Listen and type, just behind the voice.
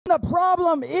The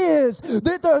problem is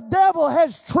that the devil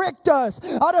has tricked us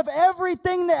out of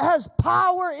everything that has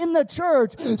power in the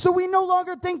church. So we no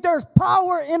longer think there's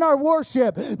power in our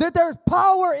worship, that there's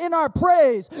power in our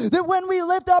praise, that when we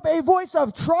lift up a voice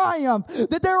of triumph,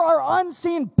 that there are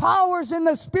unseen powers in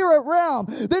the spirit realm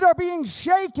that are being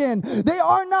shaken. They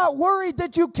are not worried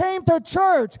that you came to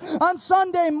church on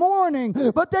Sunday morning,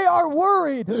 but they are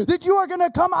worried that you are going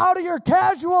to come out of your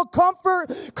casual comfort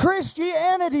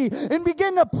Christianity and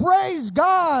begin to praise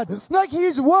God like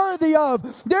He's worthy of.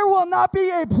 There will not be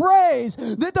a praise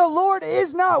that the Lord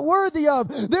is not worthy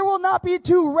of. There will not be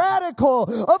too radical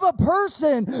of a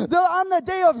person on the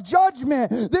day of judgment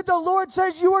that the Lord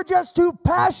says, you are just too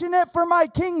passionate for my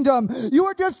kingdom. You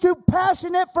are just too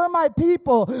passionate for my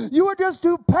people. You are just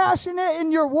too passionate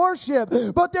in your worship.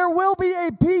 But there will be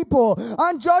a people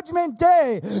on judgment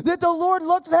day that the Lord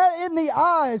looks at in the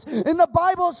eyes. And the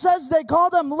Bible says they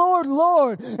called Him Lord,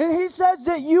 Lord. And He says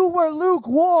that you were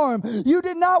lukewarm. You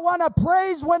did not want to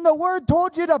praise when the Word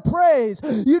told you to praise.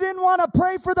 You didn't want to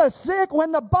pray for the sick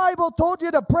when the Bible told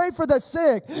you to pray for the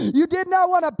sick. You did not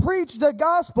want to preach the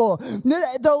gospel.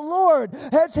 The Lord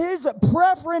has His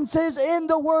preferences in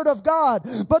the Word of God.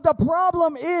 But the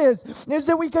problem is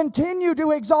that we continue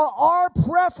to exalt our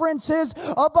preferences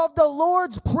above the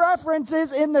Lord's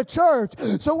preferences in the church.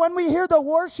 So when we hear the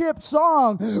worship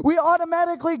song, we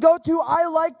automatically go to, I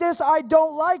like this, I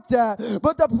don't like that.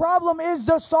 But the problem is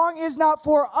the song is not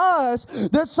for us.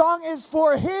 The song is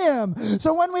for Him.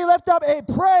 So when we lift up a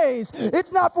praise,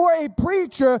 it's not for a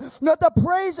preacher, but the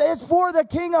praise is for the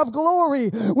King of Glory.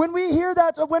 When we hear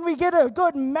that, when we get a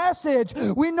good message,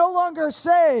 we no longer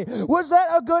say, was that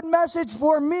a good message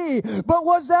for me? But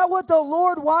was that what the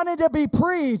Lord wanted to be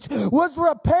preached? Was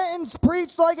repentance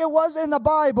preached like it was in the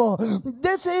Bible?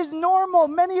 This is normal.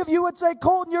 Many of you would say,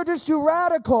 Colton, you're just too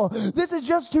radical. This is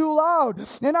just too loud.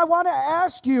 And I want to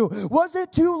ask you, was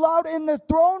it too loud in the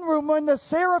throne room when the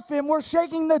seraphim were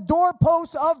shaking the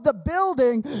doorposts of the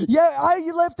building? Yeah,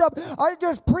 I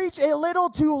just preach a little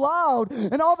too loud,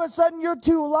 and all of a sudden you're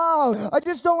too loud. I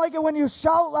just don't like it when you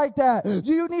shout like that.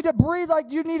 You need to breathe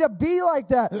like you need to be like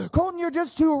that. Colton, you're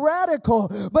just too radical.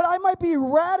 But I might be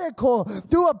radical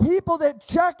to a people that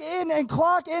check in and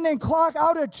clock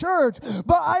out of church,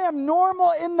 but I am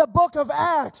normal in the book of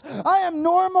Acts. I am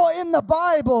normal in the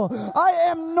Bible. I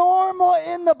am normal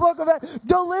in the book of Acts.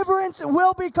 Deliverance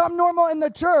will become normal in the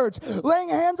church. Laying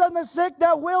hands on the sick,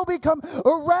 that will become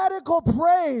a radical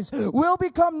praise, will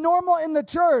become normal in the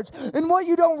church. And what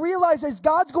you don't realize is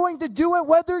God's going to do it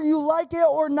whether you like it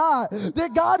or not.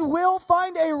 That God will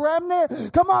find a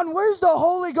remnant. Come on, where's the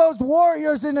Holy Ghost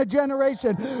warriors in a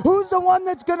generation? Who's the one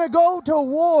that's going to go to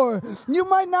war? You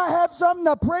might not have something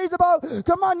to praise about.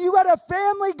 Come on, you got a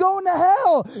family going to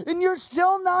hell, and you're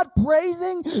still not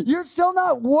praising. You're still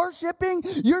not worshiping.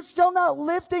 You're still not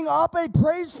lifting up a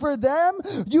praise for them.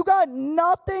 You got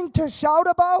nothing to shout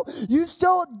about.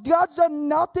 God's done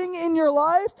nothing in your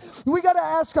life. We got to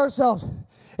ask ourselves,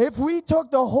 if we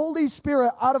took the Holy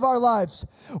Spirit out of our lives,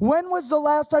 when was the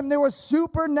last time there was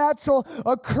supernatural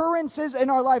occurrences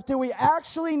in our life that we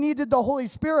actually needed the Holy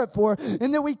Spirit for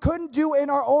and that we couldn't do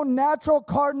in our own natural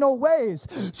cardinal ways?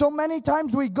 So many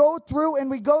times we go through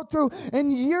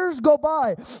and years go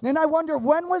by, and I wonder,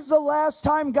 when was the last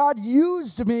time God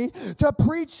used me to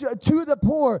preach to the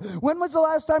poor? When was the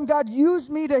last time God used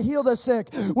me to heal the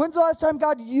sick? When's the last time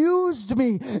God used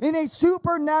me in a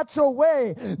supernatural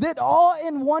way that all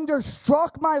in wonder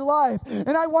struck my life?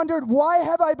 And I wondered, why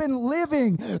have I been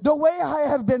living the way I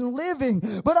have been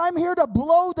living? But I'm here to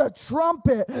blow the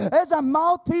trumpet as a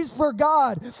mouthpiece for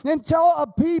God and tell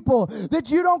a people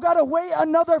that you don't got to wait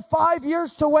another 5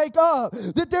 years to wake up,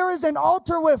 that there is an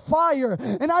altar with fire.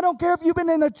 And I don't care if you've been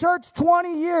in the church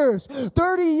 20 years,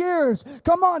 30 years.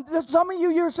 Come on, some of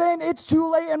you, you're saying it's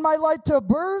too late in my life to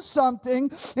birth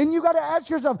something, and you got to ask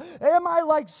yourself, am I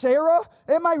like Sarah?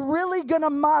 Am I really going to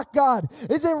mock God?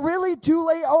 Is it really too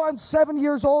late? Oh, I'm 7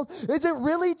 years old. Is it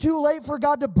really too late for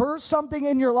God to burst something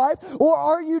in your life? Or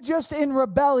are you just in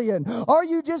rebellion? Are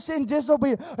you just in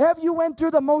disobedience? Have you went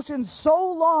through the motions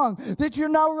so long that you're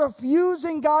now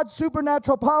refusing God's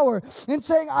supernatural power and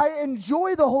saying, I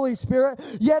enjoy the Holy Spirit,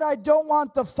 yet I don't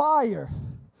want the fire?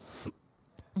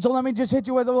 So let me just hit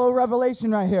you with a little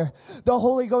revelation right here. The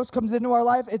Holy Ghost comes into our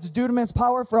life. It's dunamis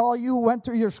power for all you who went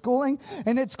through your schooling,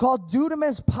 and it's called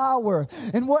dunamis power.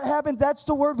 And what happened, that's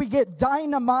the word we get,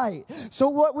 dynamite. So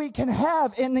what we can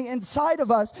have in the inside of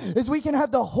us is we can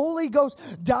have the Holy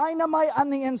Ghost dynamite on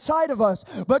the inside of us.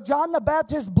 But John the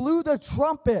Baptist blew the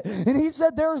trumpet, and he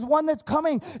said there's one that's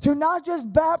coming to not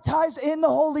just baptize in the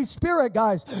Holy Spirit,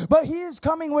 guys, but he is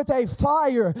coming with a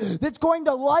fire that's going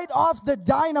to light off the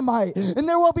dynamite. And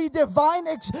there will will be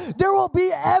there will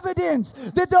be evidence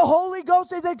that the Holy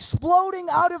Ghost is exploding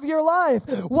out of your life.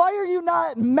 Why are you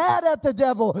not mad at the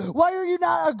devil? Why are you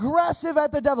not aggressive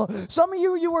at the devil? Some of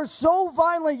you were so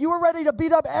violent, you were ready to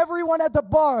beat up everyone at the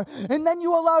bar, and then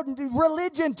you allowed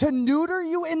religion to neuter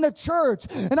you in the church.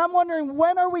 And I'm wondering,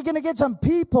 when are we going to get some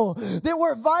people that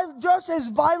were just as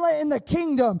violent in the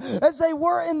kingdom as they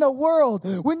were in the world?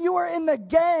 When you were in the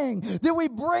gang, that we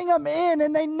bring them in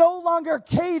and they no longer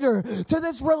cater to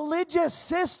this religious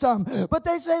system, but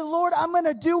they say, Lord, I'm going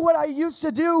to do what I used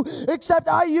to do, except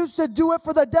I used to do it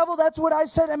for the devil. That's what I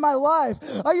said in my life.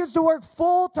 I used to work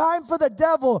full time for the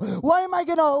devil. Why am I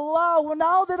going to allow,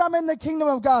 now that I'm in the kingdom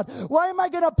of God, why am I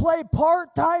going to play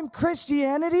part-time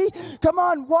Christianity? Come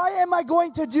on, why am I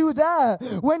going to do that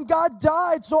when God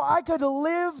died so I could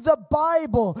live the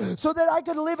Bible, so that I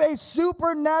could live a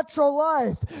supernatural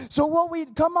life? So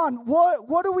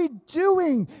what are we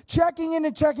doing checking in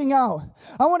and checking out?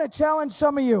 I want to challenge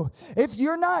some of you. If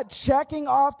you're not checking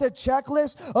off the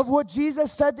checklist of what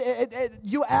Jesus said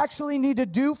you actually need to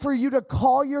do for you to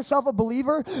call yourself a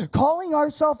believer, calling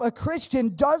ourselves a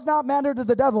Christian does not matter to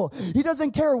the devil. He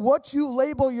doesn't care what you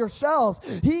label yourself.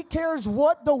 He cares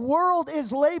what the world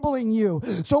is labeling you.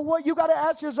 So what you got to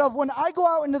ask yourself, when I go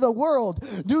out into the world,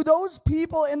 do those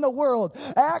people in the world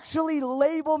actually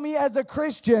label me as a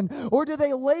Christian, or do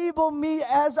they label me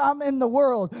as I'm in the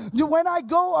world? When I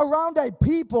go around a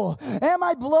people, am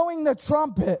I blowing the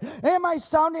trumpet? Am I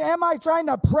trying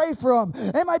to pray for them?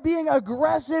 Am I being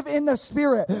aggressive in the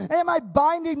spirit? Am I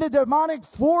binding the demonic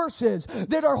forces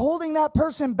that are holding that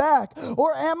person back?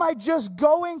 Or am I just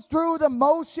going through the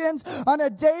motions on a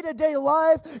day-to-day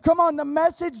life? Come on, the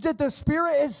message that the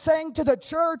Spirit is saying to the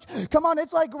church, come on,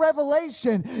 it's like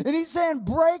Revelation. And he's saying,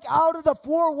 break out of the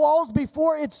four walls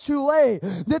before it's too late.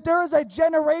 That there is a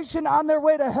generation on their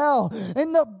way to hell.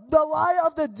 And the lie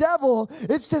of the devil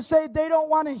is to say they don't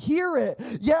want to hear it.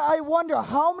 Yet I wonder,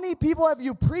 how many people have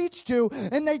you preached to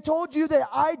and they told you that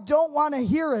I don't want to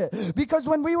hear it? Because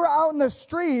when we were out in the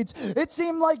streets, it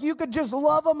seemed like you could just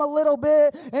love them a little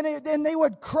bit and they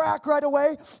would crack right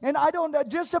away. And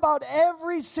just about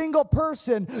every single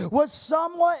person was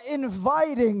somewhat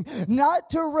inviting, not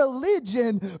to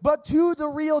religion, but to the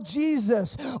real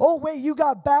Jesus. Oh, wait, you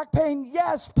got back pain?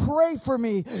 Yes, pray for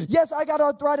me. Yes, I got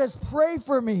arthritis. Pray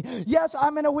for me. Yes,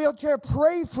 I'm in a wheelchair.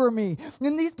 Pray for me.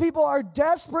 And these people are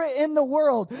desperate in the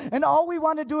world, and all we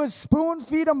want to do is spoon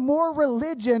feed them more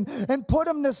religion and put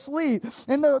them to sleep.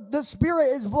 And the Spirit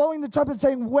is blowing the trumpet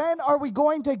saying, when are we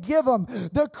going to give them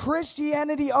the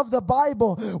Christianity of the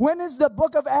Bible? When is the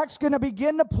book of Acts going to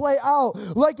begin to play out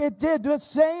like it did? The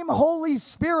same Holy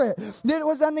Spirit that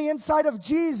was on the inside of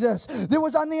Jesus, that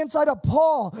was on the inside of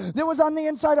Paul, that was on the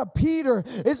inside of Peter,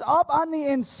 is up on the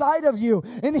inside of you.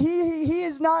 And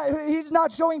he's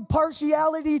not showing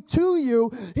partiality to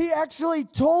you. He actually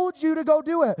told you to go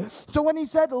do it. So when he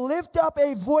said, lift up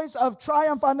a voice of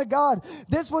triumph unto God,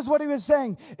 this was what he was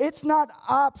saying. It's not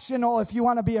optional if you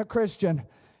want to be a Christian.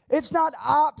 It's not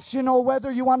optional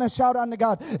whether you want to shout unto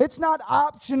God. It's not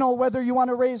optional whether you want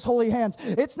to raise holy hands.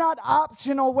 It's not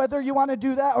optional whether you want to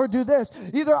do that or do this.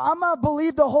 Either I'm going to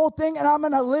believe the whole thing and I'm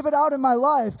going to live it out in my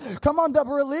life. Come on, the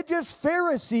religious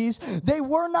Pharisees, they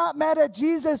were not mad at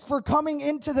Jesus for coming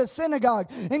into the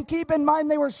synagogue. And keep in mind,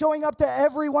 they were showing up to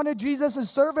every one of Jesus'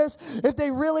 service. If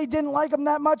they really didn't like him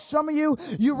that much, some of you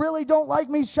really don't like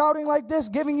me shouting like this,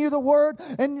 giving you the word.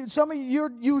 And some of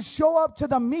you show up to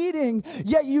the meeting,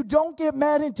 yet you don't get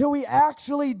mad until we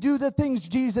actually do the things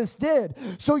Jesus did.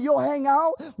 So you'll hang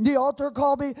out, the altar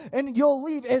call me, and you'll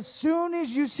leave as soon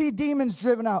as you see demons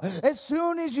driven out, as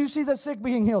soon as you see the sick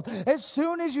being healed, as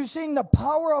soon as you're seeing the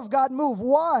power of God move.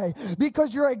 Why?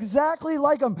 Because you're exactly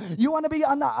like them. You want to be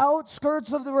on the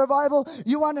outskirts of the revival.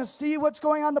 You want to see what's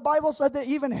going on. The Bible said that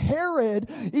even Herod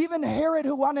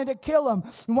who wanted to kill him,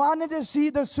 wanted to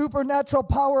see the supernatural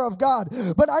power of God.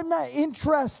 But I'm not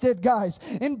interested, guys,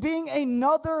 in being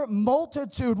another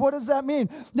multitude. What does that mean?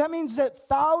 That means that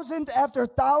thousands after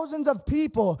thousands of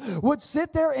people would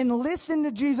sit there and listen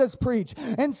to Jesus preach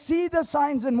and see the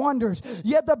signs and wonders.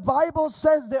 Yet the Bible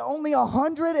says that only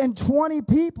 120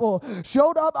 people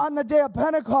showed up on the day of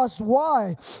Pentecost.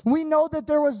 Why? We know that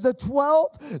there was the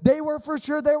 12. They were for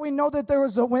sure there. We know that there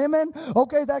was the women.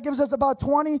 Okay, that gives us about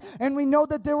 20. And we know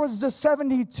that there was the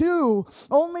 72,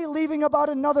 only leaving about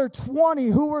another 20.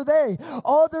 Who were they?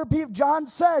 Other people. John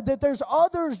said that there's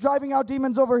other others driving out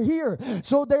demons over here.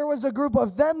 So there was a group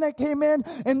of them that came in,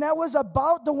 and that was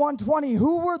about the 120.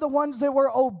 Who were the ones that were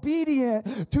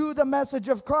obedient to the message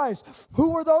of Christ?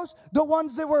 Who were those? The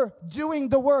ones that were doing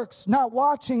the works, not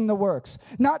watching the works,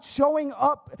 not showing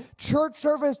up church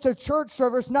service to church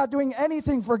service, not doing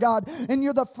anything for God. And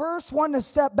you're the first one to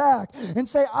step back and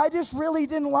say, I just really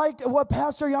didn't like what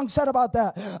Pastor Young said about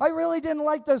that. I really didn't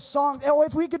like the song. Oh,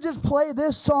 if we could just play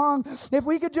this song, if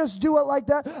we could just do it like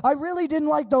that. I really didn't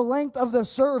like the length of the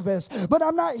service, but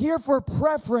I'm not here for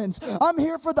preference. I'm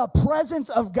here for the presence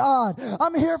of God.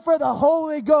 I'm here for the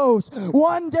Holy Ghost.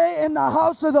 One day in the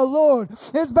house of the Lord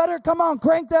is better. Come on,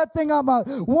 crank that thing up.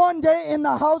 One day in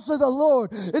the house of the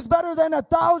Lord is better than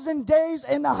 1,000 days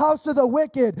in the house of the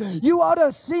wicked. You ought to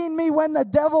have seen me when the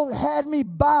devil had me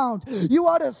bound. You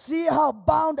ought to see how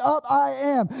bound up I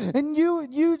am. And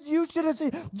you should have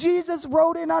seen. Jesus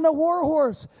rode in on a war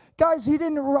horse. Guys, he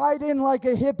didn't ride in like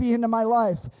a hippie into my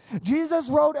life. Jesus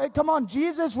rode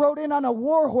in on a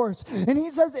war horse. And he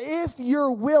says, if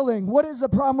you're willing. What is the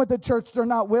problem with the church? They're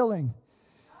not willing.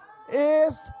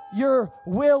 If you're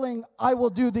willing, I will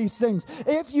do these things.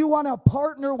 If you want to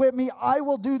partner with me, I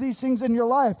will do these things in your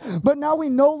life. But now we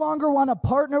no longer want to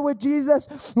partner with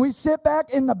Jesus. We sit back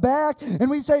in the back and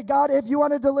we say, God, if you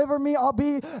want to deliver me, I'll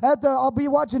be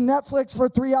watching Netflix for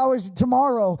 3 hours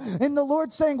tomorrow. And the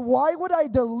Lord's saying, why would I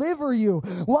deliver you?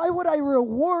 Why would I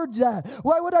reward that?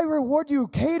 Why would I reward you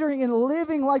catering and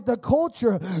living like the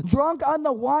culture, drunk on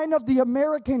the wine of the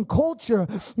American culture?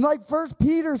 Like 1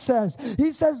 Peter says,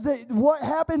 he says that what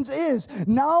happens is,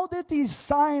 now that these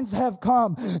signs have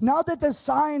come, now that the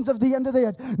signs of the end of the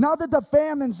age, now that the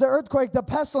famines, the earthquake, the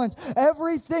pestilence,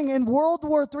 everything in World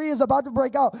War III is about to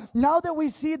break out, now that we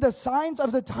see the signs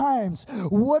of the times,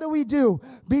 what do?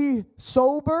 Be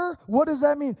sober. What does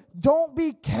that mean? Don't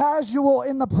be casual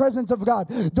in the presence of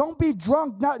God. Don't be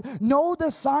drunk. Know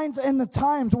the signs and the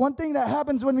times. One thing that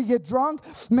happens when we get drunk,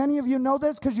 many of you know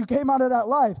this because you came out of that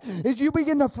life, is you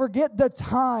begin to forget the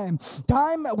time.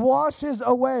 Time washes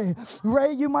away.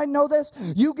 Ray, you might know this.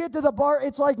 You get to the bar,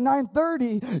 it's like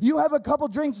 9:30. You have a couple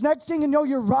drinks. Next thing you know,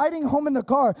 you're riding home in the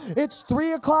car. It's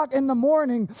 3 o'clock in the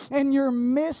morning, and you're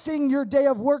missing your day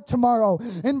of work tomorrow.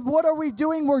 And what are we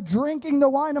doing? We're drinking the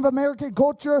wine of American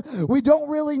culture. We don't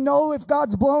really know if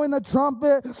God's blowing the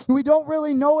trumpet. We don't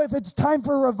really know if it's time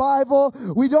for revival.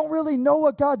 We don't really know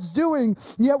what God's doing.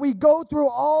 Yet we go through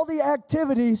all the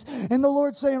activities, and the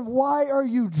Lord's saying, why are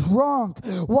you drunk?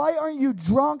 Why aren't you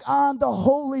drunk on the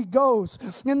Holy Ghost?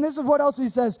 And this is what else he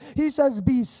says. He says,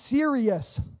 be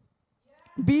serious.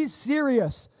 Be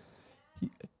serious.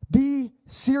 Be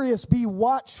serious. Be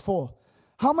watchful.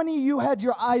 How many of you had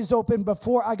your eyes open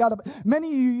before I got up? Many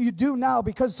of you do now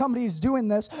because somebody's doing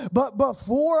this. But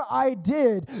before I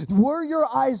did, were your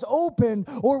eyes open,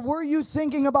 or were you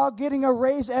thinking about getting a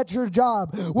raise at your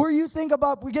job? Were you thinking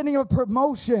about getting a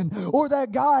promotion, or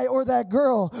that guy or that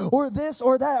girl, or this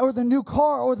or that, or the new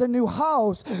car or the new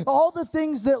house? All the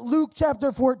things that Luke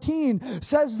chapter 14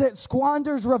 says that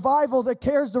squanders revival, the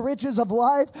cares, the riches of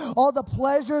life, all the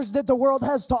pleasures that the world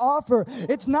has to offer.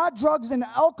 It's not drugs and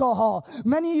alcohol.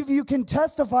 Many of you can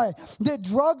testify that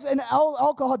drugs and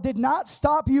alcohol did not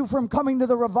stop you from coming to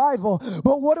the revival.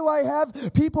 But what do I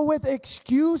have? People with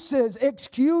excuses.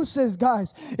 Excuses,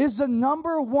 guys, is the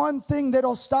number one thing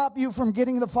that'll stop you from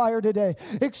getting the fire today.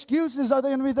 Excuses are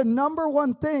going to be the number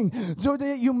one thing, so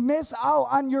that you miss out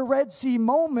on your Red Sea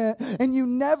moment and you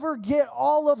never get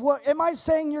all of what. Am I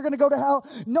saying you're going to go to hell?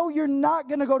 No, you're not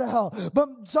going to go to hell. But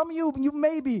some of you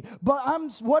may be. But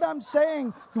what I'm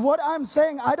saying,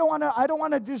 I don't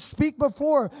want to just speak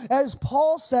before, as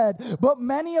Paul said, but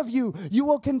many of you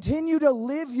will continue to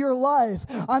live your life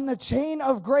on the chain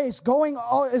of grace, going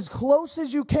as close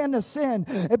as you can to sin,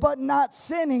 but not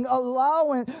sinning,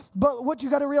 allowing. But what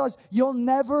you got to realize, you'll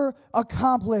never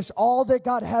accomplish all that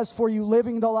God has for you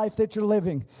living the life that you're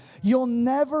living. You'll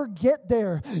never get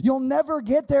there. You'll never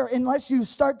get there unless you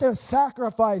start to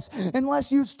sacrifice,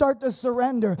 unless you start to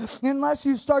surrender, unless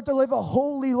you start to live a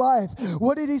holy life.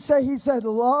 What did he say? He said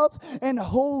love and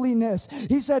holiness.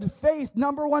 He said faith,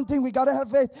 number one thing, we got to have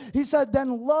faith. He said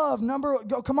then love,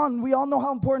 come on, we all know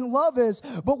how important love is,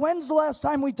 but when's the last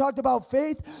time we talked about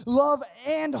faith, love,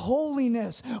 and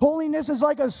holiness? Holiness is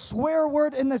like a swear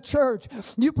word in the church.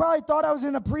 You probably thought I was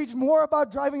going to preach more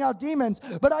about driving out demons,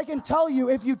 but I can tell you,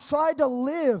 if you tried to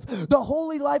live the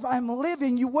holy life I'm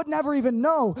living, you would never even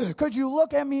know, because you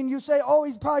look at me and you say, oh,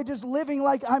 he's probably just living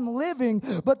like I'm living.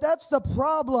 But that's the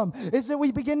problem, is that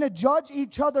we begin to judge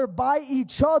each other by by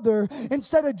each other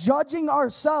instead of judging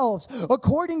ourselves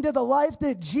according to the life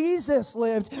that Jesus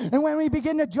lived. And when we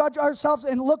begin to judge ourselves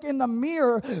and look in the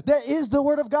mirror that is the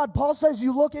Word of God, Paul says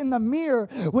you look in the mirror,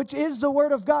 which is the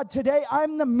Word of God. Today,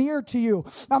 I'm the mirror to you.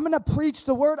 I'm going to preach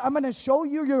the Word. I'm going to show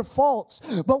you your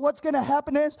faults. But what's going to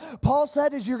happen is, Paul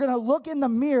said, is you're going to look in the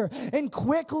mirror and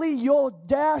quickly you'll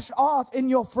dash off and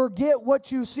you'll forget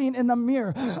what you've seen in the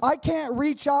mirror. I can't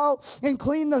reach out and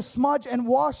clean the smudge and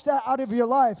wash that out of your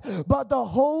life, but the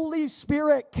Holy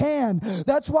Spirit can.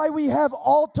 That's why we have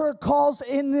altar calls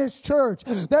in this church.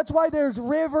 That's why there's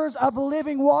rivers of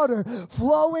living water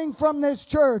flowing from this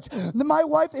church. My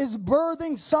wife is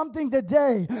birthing something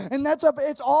today, and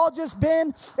it's all just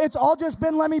been,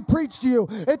 let me preach to you.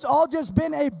 It's all just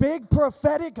been a big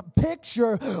prophetic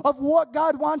picture of what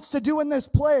God wants to do in this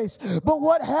place. But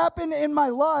what happened in my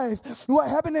life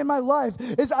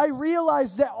is I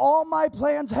realized that all my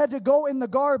plans had to go in the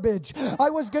garbage. I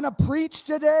was going to preach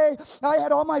today. I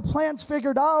had all my plans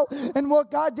figured out, and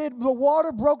what God did, the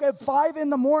water broke at 5 in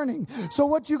the morning. So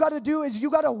what you got to do is you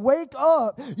got to wake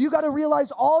up. You got to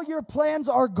realize all your plans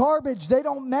are garbage. They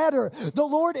don't matter. The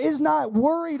Lord is not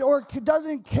worried or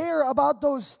doesn't care about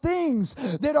those things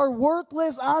that are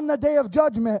worthless on the day of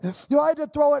judgment. I had to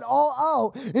throw it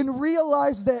all out and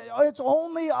realize that it's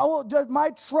only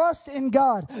my trust in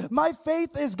God. My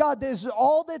faith is God. This is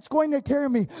all that's going to carry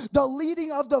me. The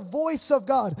leading of the voice of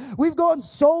God. We've gone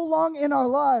so long in our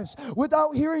lives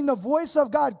without hearing the voice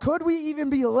of God. Could we even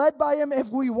be led by Him if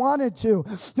we wanted to?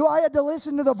 I had to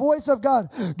listen to the voice of God.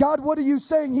 God, what are you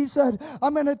saying? He said,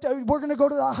 we're going to go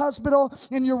to the hospital,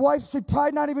 and your wife's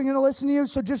probably not even going to listen to you,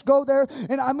 so just go there,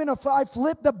 and I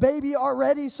flipped the baby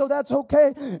already, so that's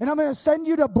okay, and I'm going to send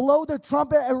you to blow the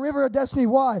trumpet at River of Destiny.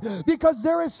 Why? Because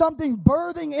there is something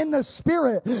birthing in the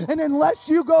Spirit, and unless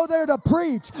you go there to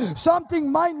preach,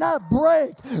 something might not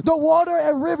break. The water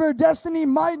at River of Destiny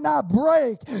might not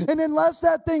break, and unless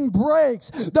that thing breaks,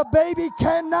 the baby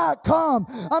cannot come.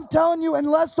 I'm telling you,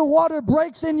 unless the water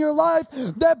breaks in your life,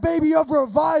 that baby of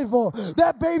revival,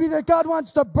 that baby that God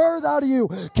wants to birth out of you,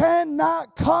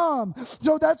 cannot come.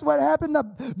 So that's what happened.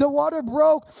 The water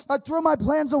broke. I threw my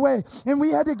plans away, and we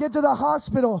had to get to the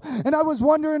hospital. And I was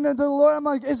wondering to the Lord, I'm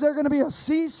like, is there going to be a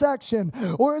C-section,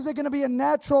 or is it going to be a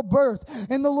natural birth?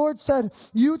 And the Lord said,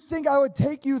 you think I would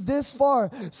take you this far?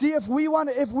 See, if we want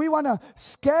to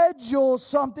schedule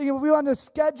something, if we want to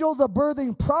schedule the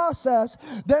birthing process,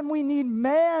 then we need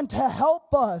man to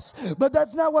help us. But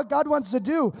that's not what God wants to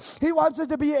do. He wants it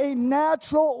to be a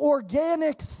natural,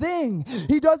 organic thing.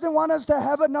 He doesn't want us to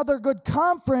have another good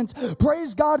conference.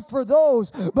 Praise God for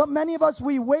those. But many of us,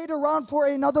 we wait around for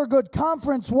another good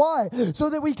conference. Why? So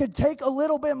that we could take a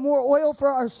little bit more oil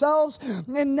for ourselves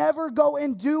and never go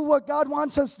and do what God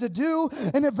wants us to do.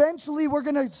 And eventually we're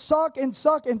going to suck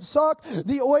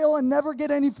the oil and never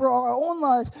get any for our own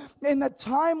life. And the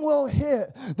time will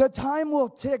hit. The time will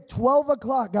tick 12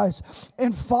 o'clock, guys.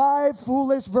 And 5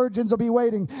 foolish virgins will be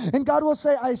waiting. And God will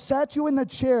say, I sat you in the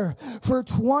chair for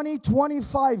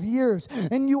 25 years.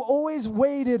 And you always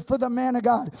waited for the man of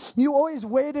God. You always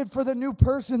waited for the new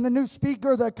person, the new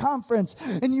speaker, the conference.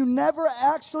 And you never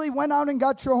actually went out and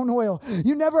got your own oil.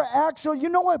 You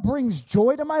know what brings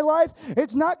joy to my life?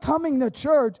 It's not coming to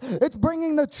church. It's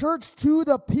bringing the church to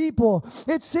the people.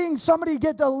 It's seeing somebody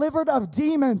get delivered of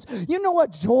demons. You know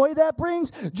what joy that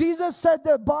brings? Jesus said,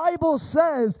 the Bible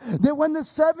says that when the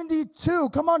 72,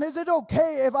 come on, is it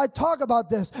okay if I talk about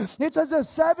this? It says the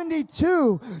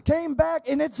 72 came back,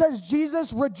 and it says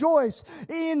Jesus rejoiced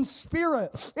in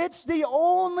spirit. It's the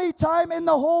only time in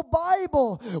the whole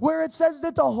Bible where it says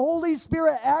that the Holy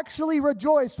Spirit actually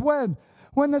rejoiced.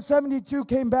 When the 72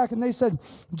 came back and they said,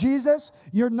 Jesus,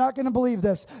 you're not going to believe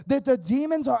this, that the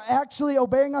demons are actually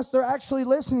obeying us. They're actually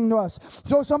listening to us.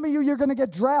 So some of you're going to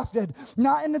get drafted,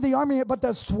 not into the army, but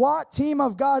the SWAT team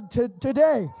of God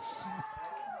today.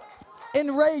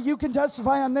 And Ray, you can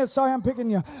testify on this. Sorry, I'm picking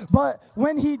you. But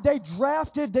when they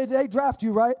draft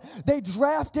you, right? They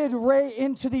drafted Ray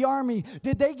into the army.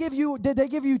 Did they give you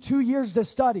 2 years to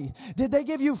study? Did they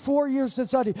give you 4 years to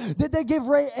study? Did they give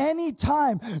Ray any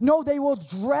time? No, they will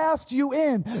draft you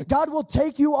in. God will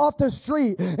take you off the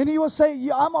street, and He will say,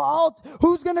 I'm out.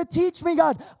 Who's going to teach me,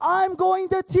 God? I'm going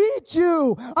to teach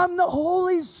you. I'm the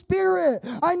Holy Spirit.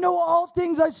 I know all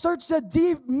things. I search the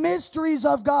deep mysteries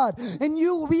of God. And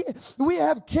we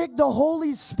have kicked the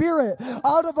Holy Spirit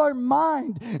out of our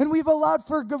mind, and we've allowed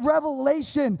for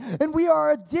revelation, and we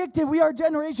are addicted. We are a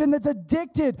generation that's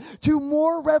addicted to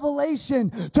more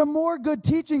revelation, to more good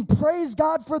teaching. Praise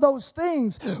God for those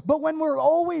things. But when we're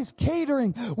always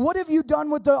catering, what have you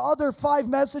done with the other 5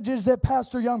 messages that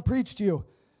Pastor Young preached to you?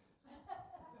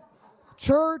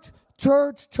 Church,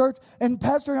 church, and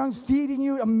Pastor Young's feeding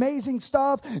you amazing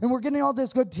stuff, and we're getting all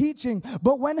this good teaching,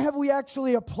 but when have we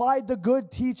actually applied the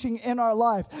good teaching in our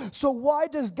life? So why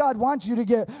does God want you to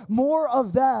get more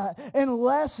of that and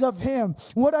less of Him?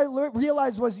 What I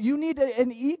realized was you need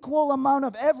an equal amount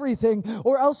of everything,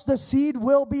 or else the seed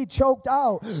will be choked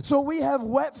out. So we have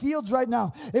wet fields right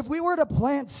now. If we were to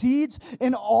plant seeds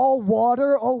in all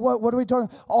water, what are we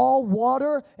talking? All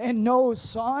water and no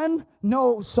sun,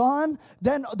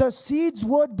 then the seeds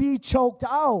would be choked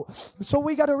out. So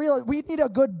we got to realize we need a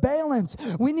good balance.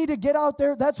 We need to get out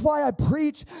there. That's why I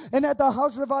preach. And at the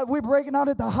house revival, we're breaking out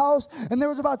at the house, and there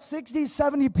was about 60,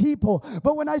 70 people.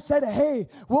 But when I said, hey,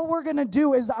 what we're going to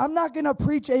do is I'm not going to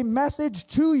preach a message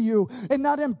to you and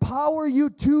not empower you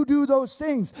to do those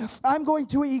things. I'm going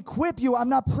to equip you. I'm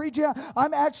not preaching.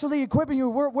 I'm actually equipping you.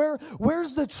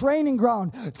 Where's the training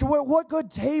ground? What good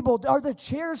table? Are the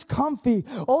chairs comfy?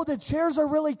 Oh, the chairs are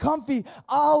really comfy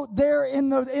out there in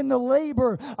the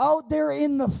labor, out there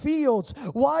in the fields.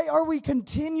 Why are we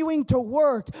continuing to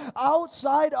work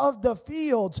outside of the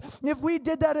fields? If we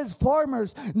did that as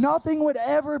farmers, nothing would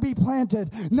ever be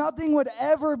planted. Nothing would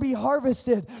ever be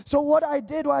harvested. So what I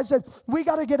did was I said, we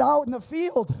got to get out in the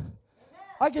field.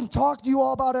 I can talk to you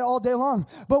all about it all day long,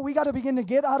 but we got to begin to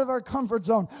get out of our comfort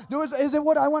zone. Is it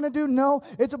what I want to do? No.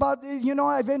 It's about,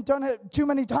 I've been done it too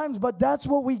many times, but that's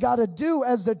what we got to do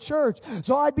as the church.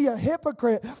 So I'd be a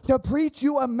hypocrite to preach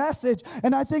you a message,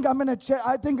 and I think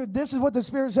I think this is what the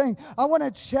Spirit is saying. I want to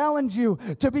challenge you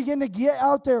to begin to get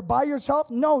out there by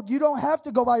yourself. No, you don't have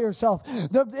to go by yourself.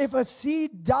 If a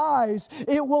seed dies,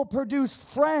 it will produce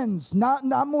friends, not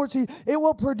more seed. It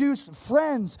will produce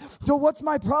friends. So what's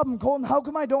my problem, Colton? How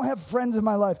come I don't have friends in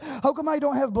my life? How come I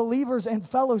don't have believers and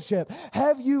fellowship?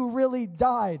 Have you really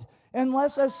died?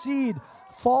 Unless a seed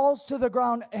falls to the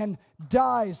ground and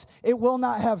dies, it will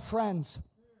not have friends.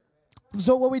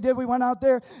 So what we did, we went out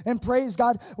there and praised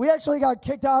God. We actually got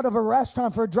kicked out of a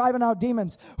restaurant for driving out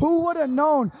demons. Who would have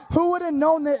known? Who would have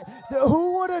known that?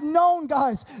 Who would have known,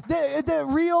 guys,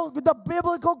 the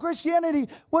biblical Christianity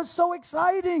was so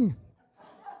exciting?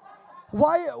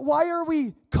 Why are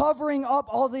we covering up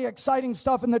all the exciting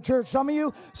stuff in the church? Some of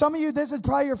you, this is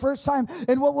probably your first time,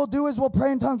 and what we'll do is we'll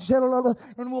pray in tongues,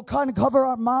 and we'll kind of cover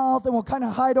our mouth, and we'll kind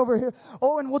of hide over here.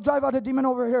 Oh, and we'll drive out a demon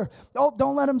over here. Oh,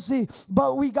 don't let them see.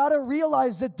 But we got to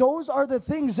realize that those are the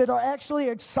things that are actually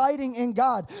exciting in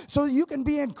God. So you can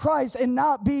be in Christ and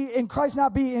not be in Christ,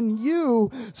 not be in you.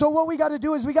 So what we got to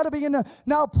do is we got to begin to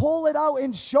now pull it out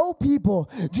and show people.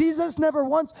 Jesus never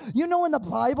once, in the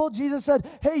Bible, Jesus said,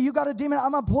 hey, you got a demon,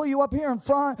 I'm going to pull you up here in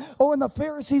front. Oh, and the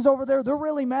Pharisees over there, they're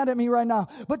really mad at me right now.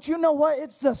 But you know what?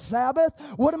 It's the Sabbath.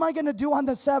 What am I going to do on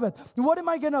the Sabbath? What am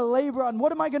I going to labor on?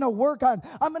 What am I going to work on?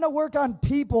 I'm going to work on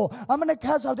people. I'm going to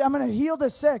cast out. I'm going to heal the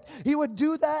sick. He would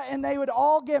do that, and they would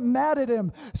all get mad at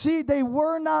him. See, they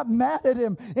were not mad at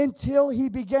him until he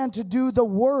began to do the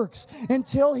works,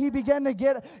 until he began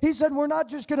to he said, we're not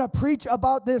just going to preach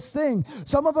about this thing.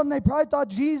 Some of them, they probably thought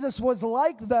Jesus was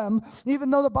like them, even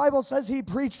though the Bible says he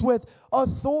preached with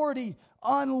authority,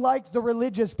 unlike the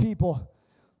religious people.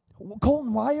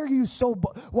 Colton, why are you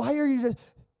just,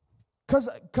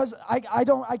 because I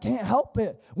can't help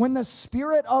it. When the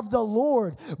Spirit of the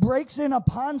Lord breaks in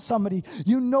upon somebody,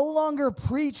 you no longer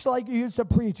preach like you used to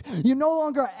preach. You no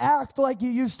longer act like you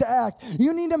used to act.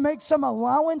 You need to make some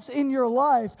allowance in your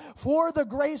life for the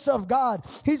grace of God.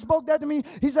 He spoke that to me.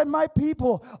 He said, my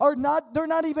people they're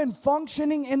not even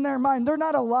functioning in their mind. They're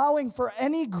not allowing for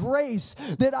any grace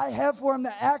that I have for them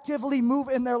to actively move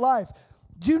in their life.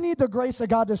 Do you need the grace of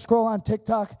God to scroll on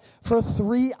TikTok for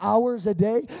 3 hours a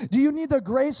day? Do you need the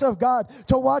grace of God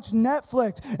to watch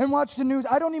Netflix and watch the news?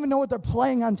 I don't even know what they're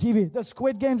playing on TV. The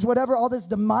Squid Games, whatever, all this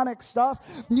demonic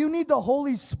stuff. You need the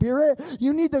Holy Spirit.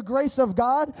 You need the grace of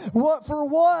God. What for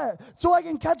what? So I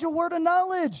can catch a word of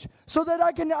knowledge. So that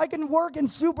I can work in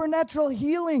supernatural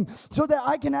healing. So that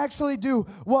I can actually do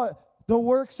what? The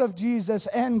works of Jesus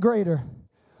and greater.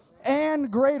 And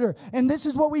greater. And this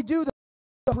is what we do.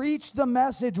 Preach the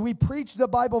message, we preach the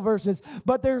Bible verses,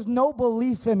 but there's no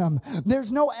belief in them.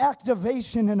 There's no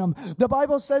activation in them. The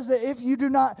Bible says that if you do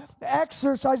not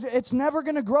exercise it, it's never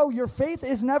going to grow. Your faith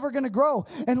is never going to grow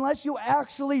unless you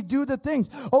actually do the things.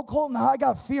 Oh, Colton, I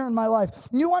got fear in my life.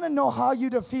 You want to know how you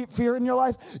defeat fear in your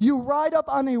life? You ride up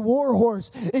on a war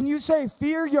horse and you say,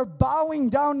 fear, you're bowing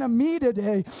down to me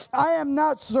today. I am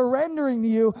not surrendering to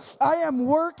you. I am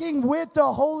working with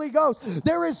the Holy Ghost.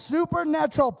 There is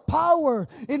supernatural power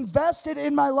invested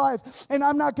in my life, and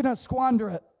I'm not going to squander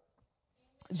it.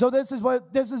 So this is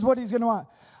what he's going to want.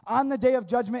 On the day of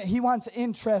judgment, he wants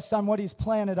interest on what he's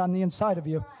planted on the inside of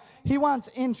you. He wants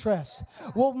interest.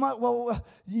 Well,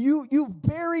 you've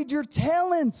buried your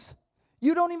talents.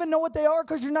 You don't even know what they are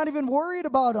because you're not even worried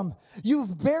about them.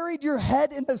 You've buried your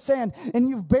head in the sand, and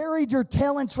you've buried your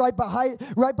talents right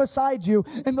beside you.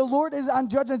 And the Lord is on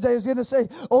Judgment Day is going to say,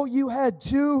 oh, you had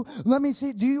 2. Let me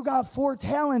see. Do you got 4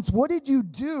 talents? What did you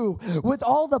do with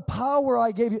all the power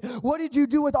I gave you? What did you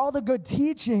do with all the good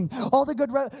teaching? All the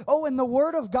good, and the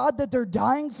word of God that they're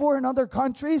dying for in other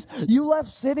countries, you left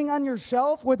sitting on your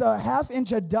shelf with a ½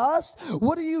 inch of dust?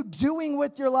 What are you doing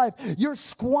with your life? You're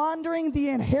squandering the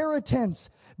inheritance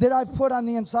that I've put on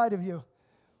the inside of you.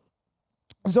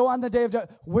 So on the day of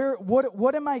judgment,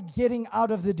 what am I getting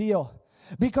out of the deal?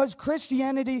 Because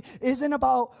Christianity isn't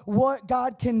about what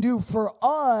God can do for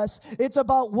us. It's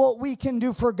about what we can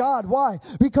do for God. Why?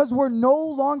 Because we're no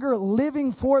longer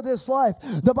living for this life.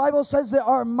 The Bible says that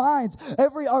our minds,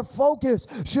 our focus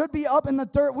should be up in the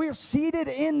third. We're seated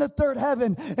in the third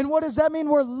heaven. And what does that mean?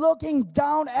 We're looking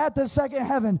down at the second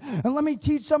heaven. And let me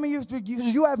teach some of you,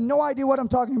 because you have no idea what I'm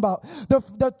talking about.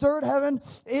 The third heaven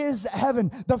is heaven.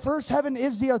 The first heaven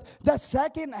is the earth. The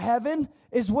second heaven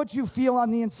is what you feel on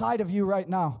the inside of you right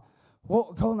now.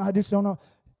 Well, hold on, I just don't know.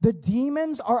 The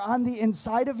demons are on the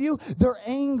inside of you. They're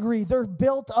angry. They're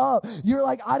built up. You're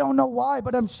like, I don't know why,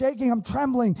 but I'm shaking. I'm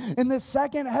trembling. In the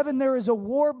second heaven, there is a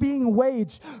war being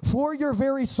waged for your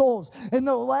very souls. And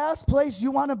the last place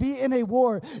you want to be in a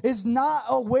war is not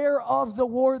aware of the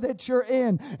war that you're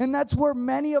in. And that's where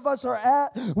many of us are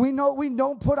at. We know we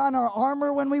don't put on our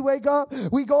armor when we wake up.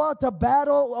 We go out to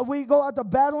battle. We go out to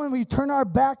battle and we turn our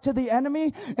back to the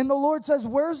enemy. And the Lord says,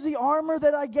 where's the armor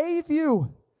that I gave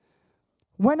you?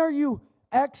 When are you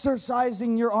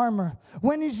exercising your armor?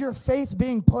 When is your faith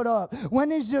being put up?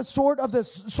 When is the sword of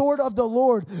the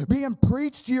Lord being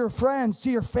preached to your friends, to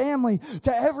your family,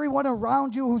 to everyone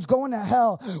around you who's going to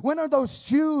hell? When are those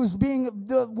shoes being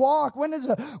walked? When is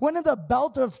the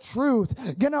belt of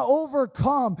truth gonna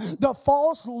overcome the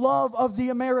false love of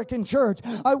the American church?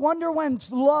 I wonder when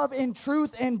love and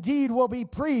truth and deed will be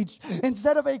preached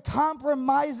instead of a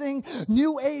compromising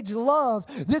new age love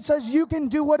that says you can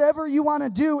do whatever you want to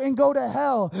do and go to hell.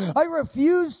 I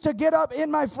refuse to get up in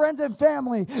my friends and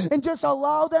family and just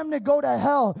allow them to go to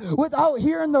hell without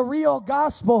hearing the real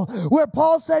gospel, where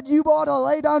Paul said you ought to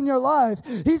lay down your life.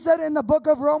 He said in the book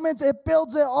of Romans, it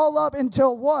builds it all up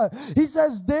until what? He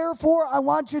says, therefore, I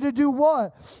want you to do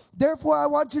what? Therefore, I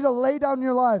want you to lay down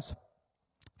your lives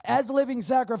as living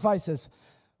sacrifices.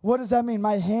 What does that mean?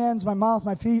 My hands, my mouth,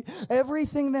 my feet,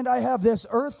 everything that I have, this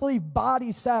earthly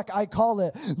body sack, I call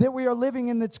it, that we are living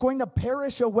in, that's going to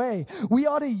perish away. We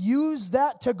ought to use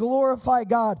that to glorify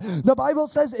God. The Bible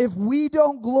says if we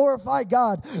don't glorify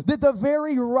God, that the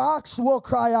very rocks will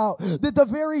cry out, that the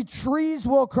very trees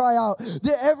will cry out,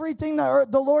 that everything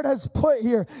that the Lord has put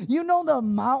here. You know the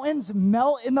mountains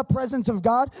melt in the presence of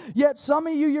God, yet some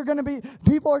of you,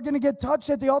 people are going to get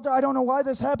touched at the altar. I don't know why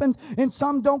this happens, and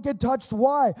some don't get touched.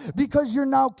 Why? Because you're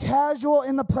now casual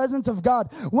in the presence of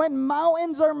God. When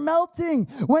mountains are melting,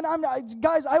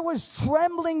 guys, I was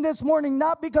trembling this morning,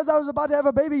 not because I was about to have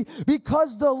a baby,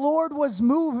 because the Lord was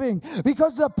moving,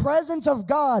 because the presence of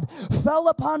God fell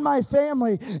upon my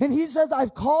family. And He says,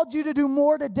 I've called you to do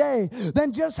more today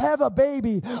than just have a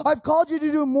baby. I've called you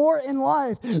to do more in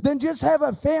life than just have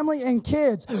a family and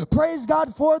kids. Praise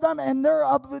God for them. And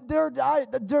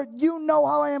you know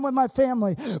how I am with my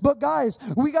family. But guys,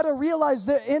 we got to realize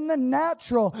that in the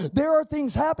natural, there are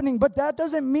things happening, but that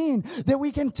doesn't mean that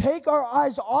we can take our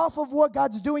eyes off of what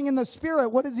God's doing in the spirit.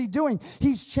 What is He doing?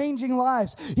 He's changing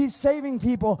lives. He's saving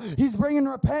people. He's bringing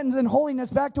repentance and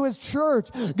holiness back to His church.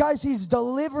 Guys, He's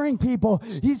delivering people.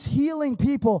 He's healing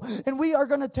people. And we are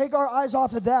going to take our eyes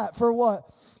off of that for what?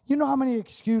 You know how many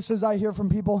excuses I hear from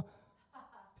people?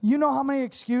 You know how many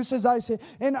excuses I say?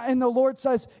 And the Lord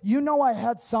says, you know I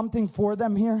had something for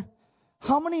them here.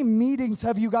 How many meetings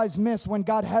have you guys missed when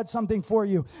God had something for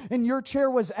you and your chair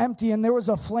was empty and there was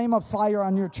a flame of fire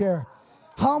on your chair?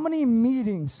 How many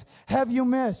meetings have you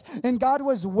missed? And God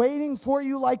was waiting for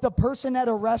you like the person at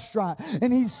a restaurant.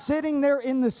 And He's sitting there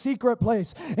in the secret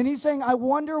place. And He's saying, I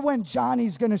wonder when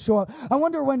Johnny's going to show up. I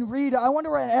wonder when Rita. I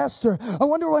wonder when Esther. I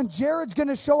wonder when Jared's going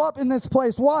to show up in this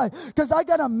place. Why? Because I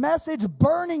got a message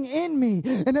burning in me.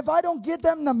 And if I don't get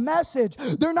them the message,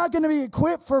 they're not going to be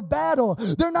equipped for battle.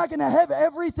 They're not going to have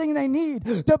everything they need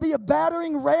to be a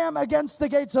battering ram against the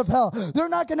gates of hell. They're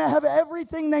not going to have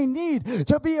everything they need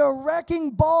to be a wrecking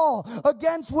ball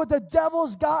against what the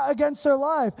devil's got against their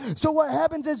life. So what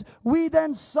happens is we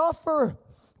then suffer.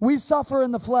 We suffer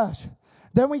in the flesh.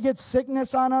 Then we get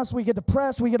sickness on us, we get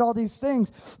depressed, we get all these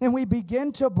things, and we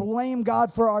begin to blame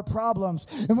God for our problems.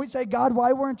 And we say, God,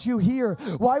 why weren't you here?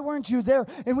 Why weren't you there?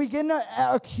 And we begin to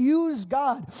accuse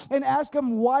God and ask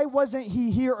him, why wasn't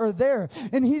he here or there?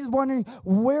 And he's wondering,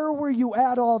 where were you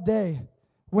at all day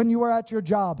when you were at your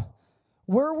job?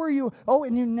 Where were you? Oh,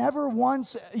 and you never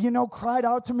once, cried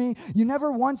out to me. You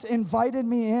never once invited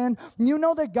me in. You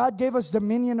know that God gave us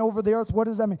dominion over the earth. What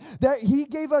does that mean? That he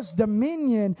gave us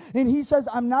dominion, and he says,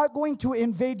 I'm not going to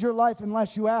invade your life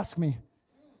unless you ask me.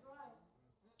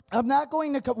 I'm not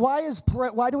going to.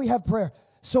 Why do we have prayer?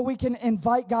 So we can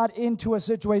invite God into a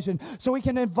situation. So we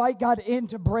can invite God in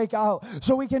to break out.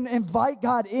 So we can invite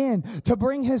God in to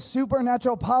bring his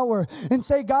supernatural power and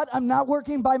say, God, I'm not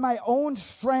working by my own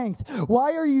strength.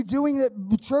 Why are you doing that?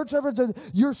 Church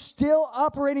reference, you're still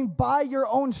operating by your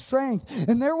own strength.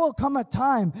 And there will come a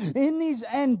time in these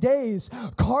end days,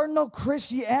 cardinal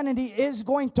Christianity is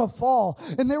going to fall.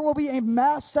 And there will be a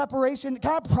mass separation.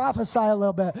 Can I prophesy a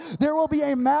little bit? There will be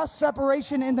a mass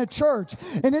separation in the church.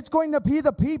 And it's going to be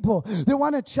the people that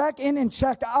want to check in and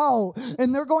check out,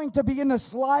 and they're going to begin to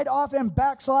slide off and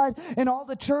backslide, and all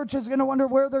the church is going to wonder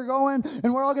where they're going,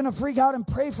 and we're all going to freak out and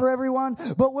pray for everyone.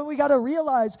 But what we got to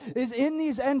realize is in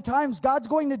these end times, God's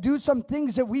going to do some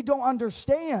things that we don't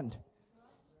understand.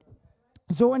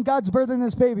 So when God's birthing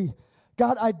this baby,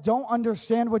 God, I don't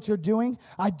understand what you're doing.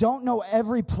 I don't know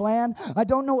every plan. I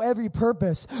don't know every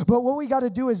purpose. But what we got to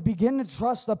do is begin to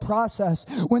trust the process.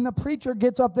 When the preacher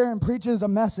gets up there and preaches a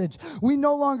message, we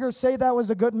no longer say that was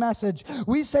a good message.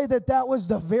 We say that that was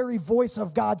the very voice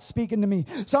of God speaking to me.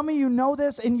 Some of you know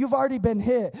this, and you've already been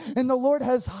hit. And the Lord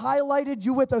has highlighted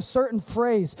you with a certain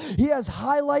phrase. He has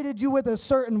highlighted you with a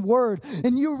certain word.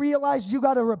 And you realize you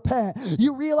got to repent.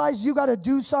 You realize you got to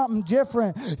do something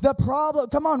different. The problem,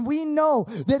 come on, we know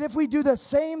that if we do the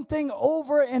same thing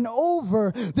over and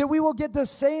over, that we will get the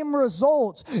same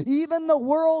results. Even the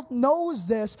world knows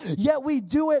this, yet we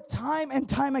do it time and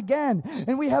time again.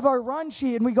 And we have our run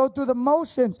sheet, and we go through the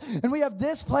motions, and we have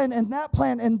this plan and that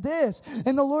plan and this.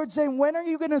 And the Lord's saying, when are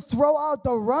you going to throw out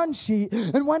the run sheet?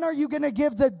 And when are you going to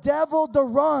give the devil the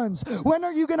runs? When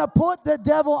are you going to put the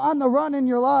devil on the run in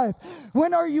your life?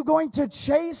 When are you going to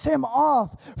chase him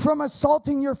off from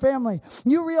assaulting your family?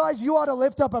 You realize you ought to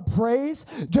lift up a praise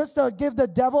just to give the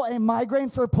devil a migraine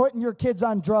for putting your kids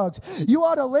on drugs. You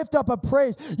ought to lift up a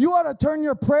praise. You ought to turn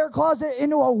your prayer closet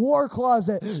into a war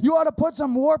closet. You ought to put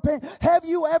some war paint. Have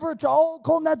you ever,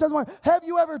 Colton, that doesn't work. Have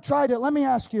you ever tried it? Let me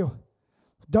ask you.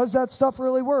 Does that stuff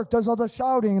really work? Does all the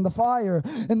shouting and the fire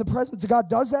and the presence of God,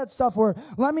 does that stuff work?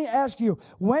 Let me ask you,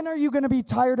 when are you going to be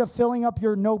tired of filling up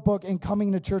your notebook and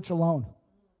coming to church alone?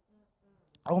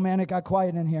 Oh man, it got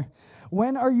quiet in here.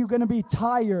 When are you going to be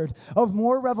tired of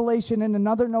more revelation in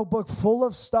another notebook full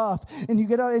of stuff, and you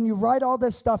get out and you write all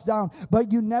this stuff down,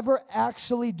 but you never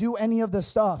actually do any of the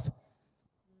stuff?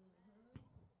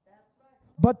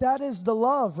 But that is the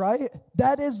love, right?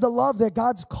 That is the love that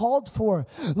God's called for.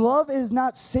 Love is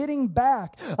not sitting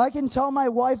back. I can tell my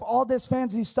wife all this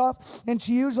fancy stuff, and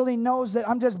she usually knows that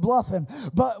I'm just bluffing.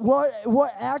 But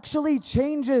what actually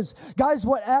changes, guys,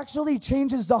 what actually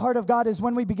changes the heart of God is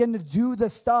when we begin to do the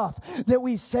stuff that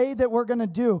we say that we're going to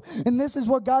do. And this is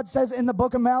what God says in the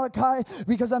book of Malachi,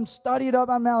 because I'm studied up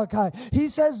on Malachi. He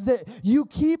says that you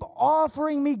keep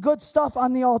offering me good stuff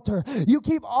on the altar. You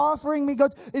keep offering me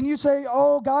good, and you say,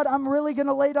 oh, God, I'm really going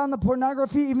to lay down the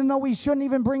pornography, even though we shouldn't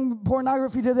even bring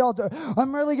pornography to the altar.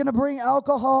 I'm really going to bring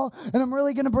alcohol, and I'm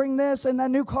really going to bring this and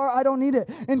that new car. I don't need it.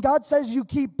 And God says you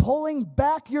keep pulling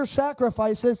back your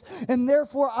sacrifices, and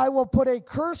therefore I will put a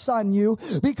curse on you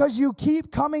because you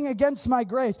keep coming against my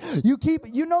grace.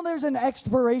 You know there's an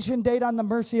expiration date on the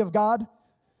mercy of God?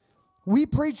 We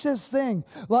preach this thing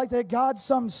like that God's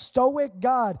some stoic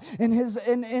God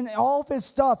in all of his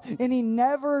stuff, and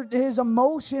his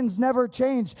emotions never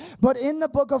change. But in the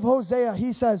book of Hosea,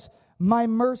 he says, my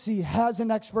mercy has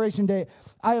an expiration date.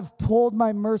 I have pulled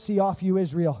my mercy off you,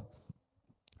 Israel.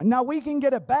 Now we can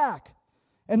get it back.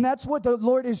 And that's what the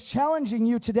Lord is challenging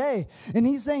you today. And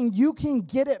he's saying you can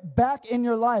get it back in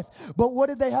your life. But what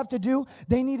did they have to do?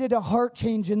 They needed a heart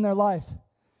change in their life.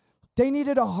 They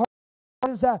needed a heart. What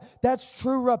is that? That's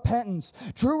true repentance.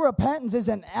 True repentance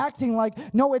isn't acting like,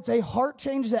 no, it's a heart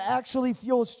change that actually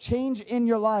fuels change in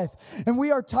your life. And we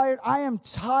are tired. I am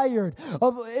tired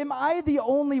of, am I the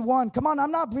only one? Come on, I'm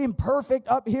not being perfect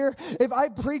up here. If I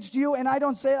preach to you and I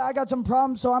don't say it, I got some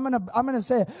problems, so I'm gonna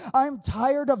say it. I'm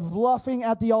tired of bluffing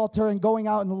at the altar and going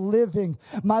out and living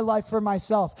my life for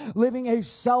myself, living a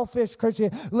selfish Christian,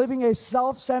 living a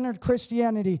self-centered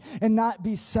Christianity and not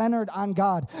be centered on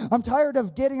God. I'm tired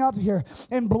of getting up here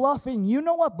And bluffing, you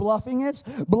know what bluffing is?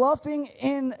 Bluffing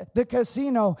in the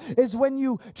casino is when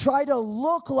you try to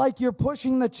look like you're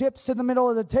pushing the chips to the middle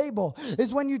of the table,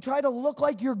 is when you try to look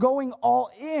like you're going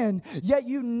all in, yet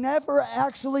you never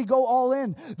actually go all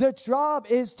in. The job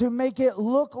is to make it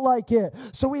look like it.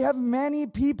 So we have many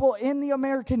people in the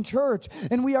American church,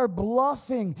 and we are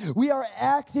bluffing. We are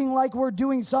acting like we're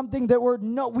doing something that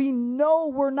we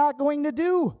know we're not going to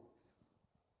do.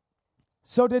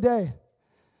 So today,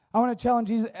 I want to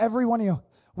challenge every one of you.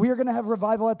 We are going to have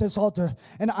revival at this altar,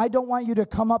 and I don't want you to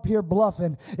come up here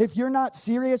bluffing. If you're not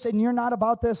serious and you're not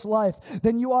about this life,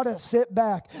 then you ought to sit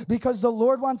back, because the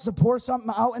Lord wants to pour something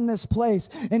out in this place,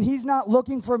 and He's not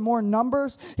looking for more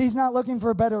numbers. He's not looking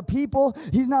for better people.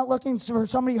 He's not looking for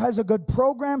somebody who has a good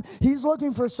program. He's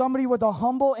looking for somebody with a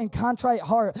humble and contrite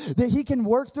heart that He can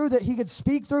work through, that He can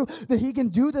speak through, that He can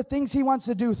do the things He wants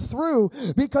to do through,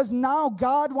 because now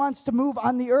God wants to move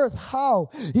on the earth. How?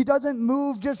 He doesn't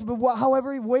move just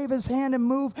however He wave His hand and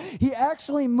move. He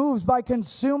actually moves by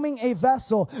consuming a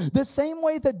vessel. The same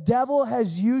way the devil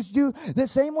has used you, the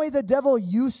same way the devil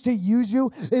used to use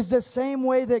you, is the same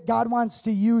way that God wants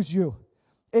to use you.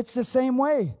 It's the same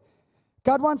way.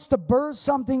 God wants to birth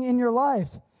something in your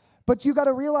life, but you got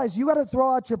to realize you got to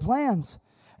throw out your plans.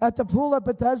 At the pool at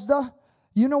Bethesda,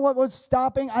 you know what was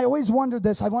stopping? I always wondered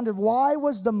this. I wondered, why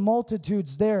was the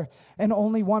multitudes there and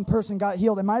only one person got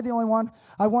healed? Am I the only one?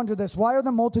 I wonder this. Why are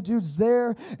the multitudes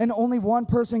there and only one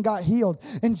person got healed?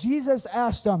 And Jesus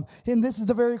asked them, and this is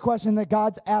the very question that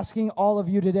God's asking all of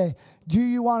you today. Do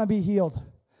you want to be healed?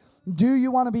 Do you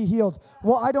want to be healed?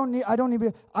 Well, I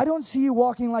don't see you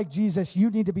walking like Jesus. You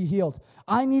need to be healed.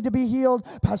 I need to be healed.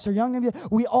 Pastor Young,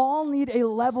 we all need a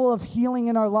level of healing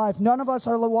in our life. None of us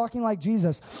are walking like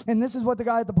Jesus. And this is what the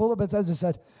guy at the pulpit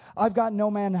said. I've got no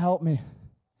man to help me.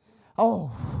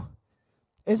 Oh,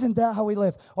 isn't that how we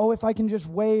live? Oh, if I can just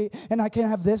wait, and I can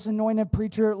have this anointed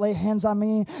preacher lay hands on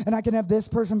me, and I can have this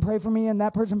person pray for me and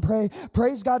that person pray.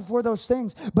 Praise God for those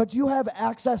things. But you have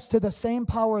access to the same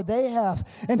power they have,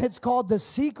 and it's called the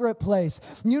secret place.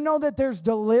 You know that there's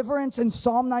deliverance in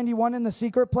Psalm 91 in the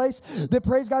secret place? That,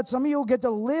 praise God, some of you will get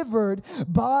delivered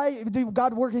by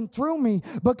God working through me,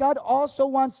 but God also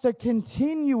wants to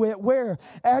continue it where?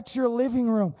 At your living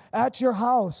room, at your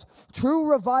house.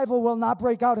 True revival will not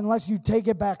break out unless you take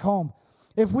it back home.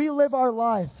 If we live our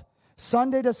life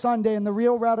Sunday to Sunday, and the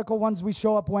real radical ones, we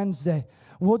show up Wednesday,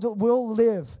 we'll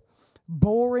live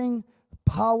boring,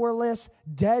 powerless,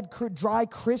 dead, dry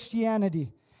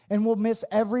Christianity, and we'll miss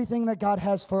everything that God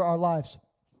has for our lives.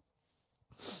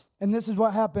 And this is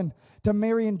what happened to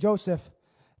Mary and Joseph.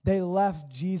 They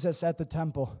left Jesus at the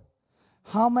temple.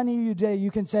 How many of you today,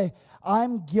 you can say,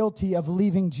 I'm guilty of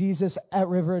leaving Jesus at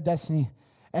River of Destiny?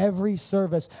 Every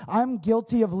service. I'm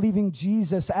guilty of leaving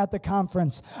Jesus at the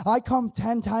conference. I come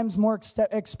 10 times more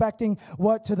expecting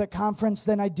what to the conference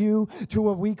than I do to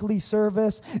a weekly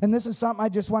service. And this is something I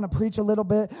just want to preach a little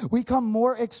bit. We come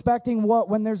more expecting what?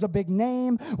 When there's a big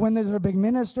name, when there's a big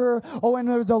minister, when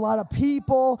there's a lot of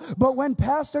people. But when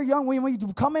Pastor Young, when we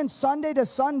come in Sunday to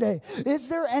Sunday, is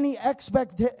there any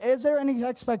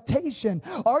expectation?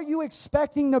 Are you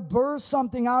expecting to birth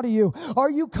something out of you? Are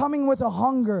you coming with a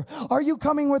hunger? Are you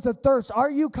coming with a thirst? Are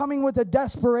you coming with a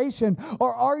desperation?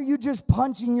 Or are you just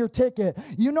punching your ticket?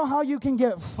 You know how you can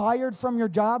get fired from your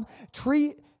job?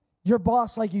 Treat your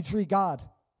boss like you treat God.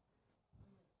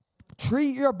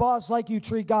 Treat your boss like you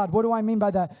treat God. What do I mean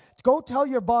by that? Go tell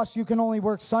your boss you can only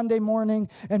work Sunday morning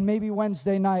and maybe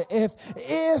Wednesday night if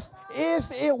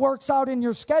it works out in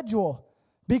your schedule.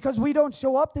 Because we don't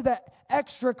show up to that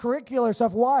extracurricular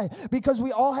stuff. Why? Because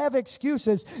we all have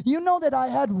excuses. You know that I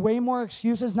had way more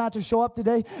excuses not to show up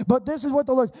today, but this is what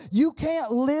the Lord, you can't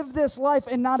live this life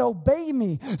and not obey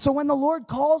me. So when the Lord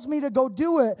calls me to go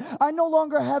do it, I no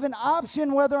longer have an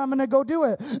option whether I'm going to go do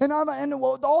it. And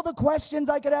all the questions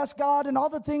I could ask God and all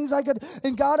the things I could,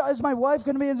 and God, is my wife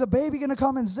going to be, is the baby going to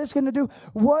come, and is this going to do?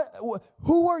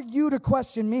 Who are you to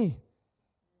question me?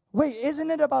 Wait, isn't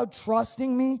it about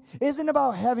trusting me? Isn't it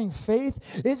about having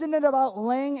faith? Isn't it about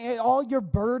laying all your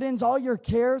burdens, all your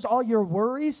cares, all your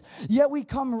worries? Yet we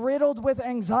come riddled with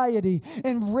anxiety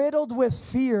and riddled with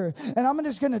fear. And I'm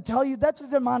just going to tell you, that's a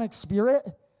demonic spirit.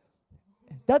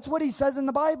 That's what he says in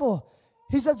the Bible.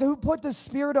 He says, who put the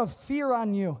spirit of fear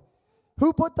on you?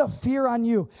 Who put the fear on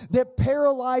you that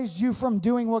paralyzed you from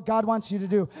doing what God wants you to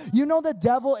do? You know the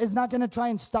devil is not going to try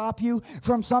and stop you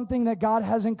from something that God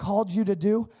hasn't called you to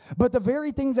do. But the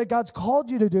very things that God's called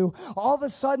you to do, all of a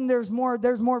sudden there's more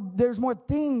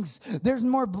things, there's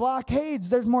more blockades,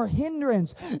 there's more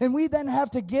hindrance. And we then have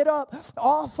to get up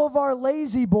off of our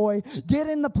lazy boy, get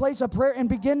in the place of prayer, and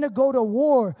begin to go to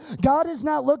war. God is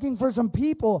not looking for some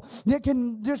people that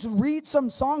can just read some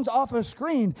songs off a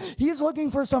screen. He's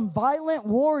looking for some violent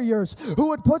warriors who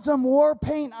would put some war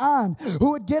paint on,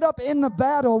 who would get up in the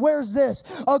battle. Where's this?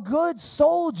 A good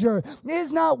soldier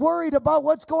is not worried about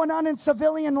what's going on in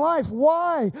civilian life.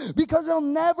 Why? Because he'll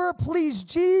never please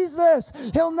Jesus.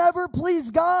 He'll never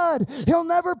please God. He'll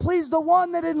never please the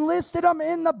one that enlisted him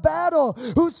in the battle,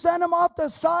 who sent him off the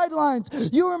sidelines.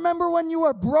 You remember when you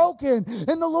were broken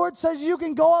and the Lord says you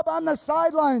can go up on the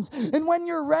sidelines, and when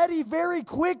you're ready, very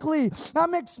quickly,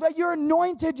 you're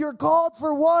anointed, you're called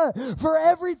for what? For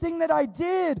everything that I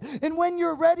did. And when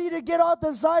you're ready to get off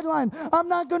the sideline, I'm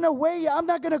not going to weigh you. I'm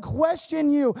not going to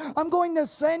question you. I'm going to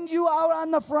send you out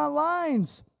on the front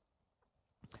lines.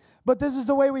 But this is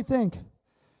the way we think.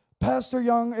 Pastor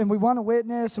Young, and we want to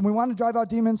witness, and we want to drive out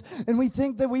demons, and we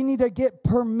think that we need to get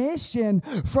permission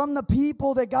from the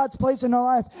people that God's placed in our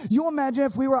life. You imagine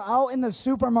if we were out in the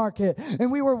supermarket,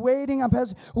 and we were waiting on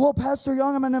Pastor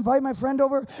Young, I'm going to invite my friend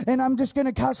over, and I'm just going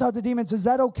to cast out the demons. Is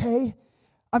that okay?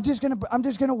 I'm just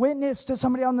gonna witness to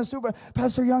somebody out in the super.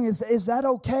 Pastor Young, is that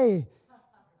okay?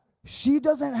 She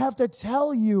doesn't have to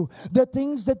tell you the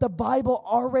things that the Bible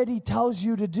already tells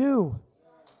you to do.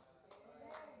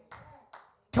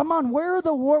 Come on, where are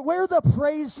the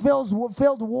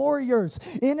praise-filled warriors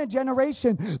in a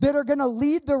generation that are going to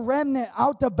lead the remnant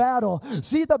out to battle?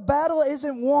 See, the battle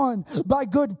isn't won by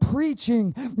good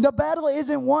preaching. The battle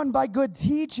isn't won by good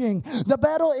teaching. The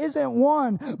battle isn't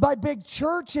won by big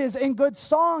churches and good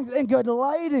songs and good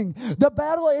lighting. The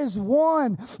battle is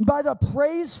won by the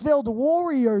praise-filled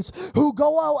warriors who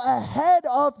go out ahead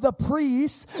of the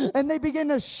priests and they begin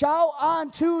to shout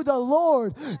unto the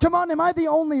Lord. Come on, am I the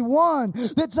only one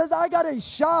that says, I got to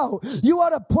shout? You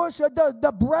ought to push.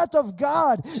 The breath of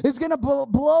God is going to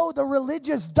blow the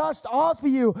religious dust off of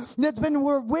you that's been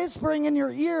whispering in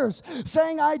your ears,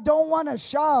 saying, I don't want to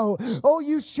shout. Oh,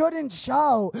 you shouldn't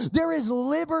shout. There is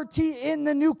liberty in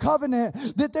the new covenant,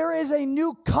 that there is a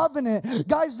new covenant,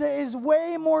 guys, that is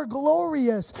way more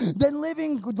glorious than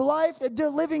living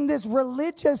this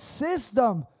religious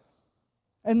system.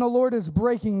 And the Lord is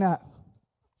breaking that.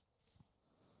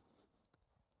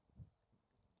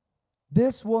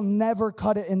 This will never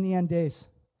cut it in the end days.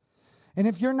 And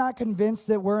if you're not convinced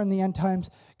that we're in the end times,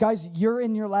 guys, you're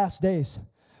in your last days.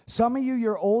 Some of you,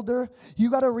 you're older. You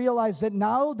got to realize that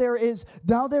now there is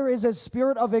a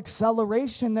spirit of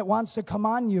acceleration that wants to come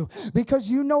on you,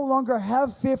 because you no longer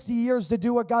have 50 years to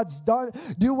do what God's done,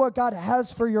 do what God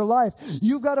has for your life.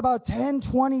 You've got about 10,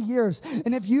 20 years.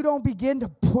 And if you don't begin to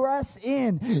press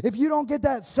in, if you don't get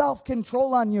that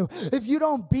self-control on you, if you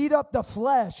don't beat up the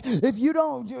flesh, if you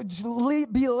don't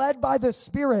be led by the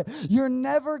Spirit, you're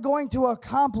never going to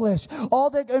accomplish all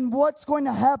that. And what's going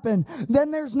to happen?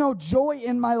 Then there's no joy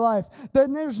in my life.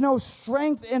 Then there's no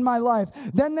strength in my life.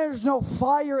 Then there's no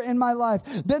fire in my life.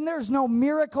 Then there's no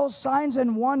miracles, signs,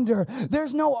 and wonder.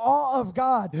 There's no awe of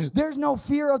God. There's no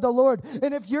fear of the Lord.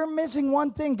 And if you're missing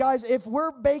one thing, guys, if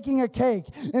we're baking a cake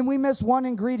and we miss one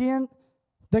ingredient,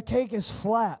 the cake is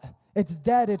flat. It's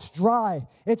dead. It's dry.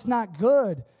 It's not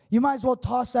good. You might as well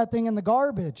toss that thing in the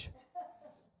garbage.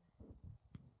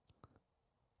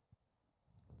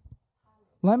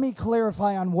 Let me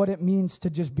clarify on what it means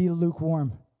to just be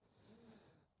lukewarm.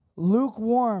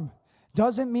 Lukewarm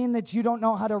doesn't mean that you don't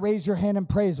know how to raise your hand and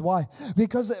praise. Why?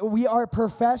 Because we are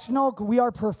professional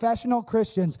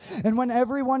Christians. And when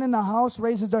everyone in the house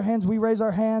raises their hands, we raise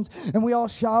our hands, and we all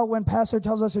shout when pastor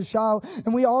tells us to shout,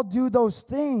 and we all do those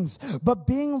things. But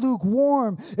being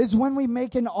lukewarm is when we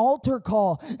make an altar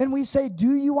call and we say,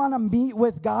 do you want to meet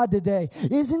with God today?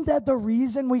 Isn't that the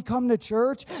reason we come to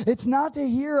church? It's not to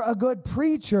hear a good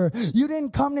preacher. You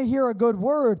didn't come to hear a good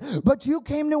word, but you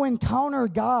came to encounter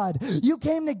God. You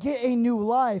came to get a new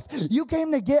life. You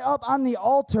came to get up on the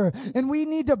altar, and we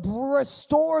need to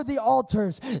restore the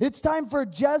altars. It's time for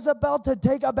Jezebel to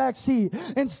take a back seat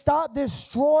and stop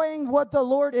destroying what the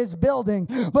Lord is building.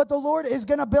 But the Lord is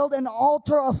going to build an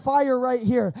altar of fire right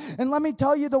here. And let me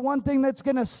tell you the one thing that's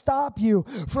going to stop you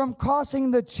from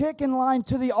crossing the chicken line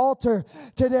to the altar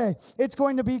today. It's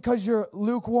going to be because you're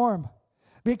lukewarm.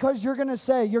 Because you're going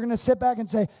to sit back and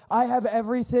say, I have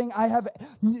everything.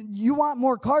 You want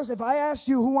more cars? If I asked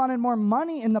you who wanted more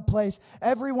money in the place,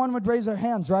 everyone would raise their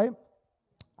hands, right?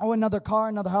 Oh, another car,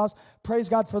 another house. Praise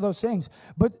God for those things.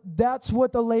 But that's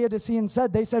what the Laodiceans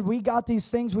said. They said, we got these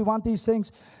things, we want these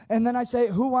things. And then I say,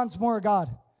 who wants more of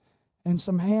God? And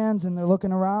some hands, and they're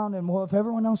looking around, and well, if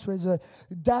everyone else raises it,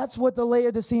 that's what the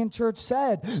Laodicean church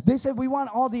said. They said, we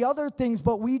want all the other things,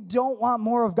 but we don't want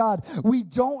more of God. We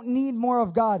don't need more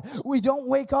of God. We don't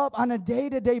wake up on a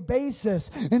day-to-day basis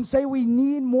and say we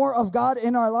need more of God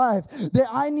in our life, that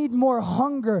I need more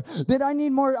hunger, that I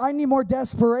need more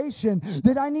desperation,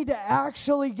 that I need to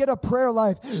actually get a prayer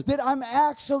life, that I'm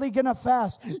actually going to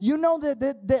fast. You know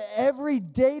that every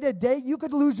day-to-day, you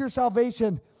could lose your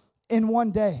salvation in one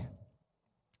day.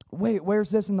 Wait, where's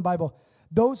this in the Bible?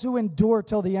 Those who endure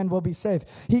till the end will be saved.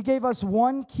 He gave us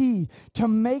one key to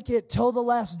make it till the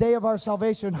last day of our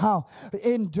salvation. How?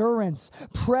 Endurance.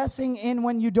 Pressing in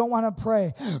when you don't want to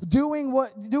pray. Doing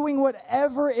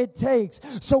whatever it takes.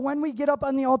 So when we get up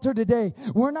on the altar today,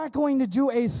 we're not going to do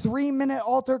a 3-minute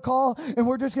altar call and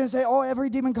we're just going to say, oh, every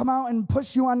demon come out and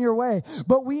push you on your way.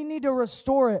 But we need to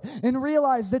restore it and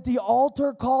realize that the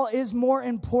altar call is more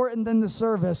important than the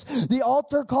service. The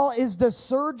altar call is the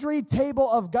surgery table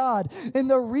of God. And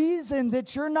the reason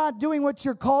that you're not doing what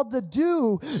you're called to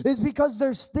do is because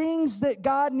there's things that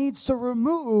God needs to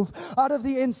remove out of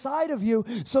the inside of you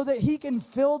so that he can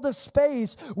fill the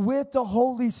space with the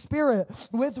Holy Spirit,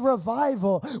 with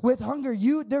revival, with hunger.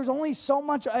 There's only so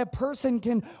much a person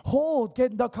can hold,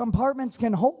 the compartments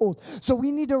can hold. So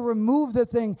we need to remove the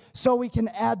thing so we can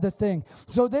add the thing.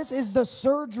 So this is the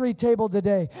surgery table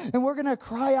today. And we're going to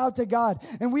cry out to God.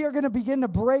 And we are going to begin to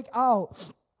break out.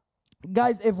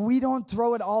 Guys, if we don't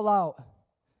throw it all out,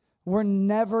 we're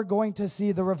never going to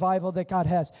see the revival that God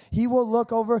has. He will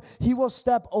look over, he will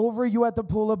step over you at the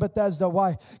pool of Bethesda.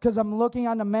 Why? Because I'm looking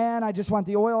on the man, I just want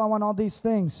the oil, I want all these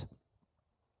things.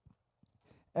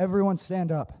 Everyone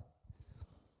stand up.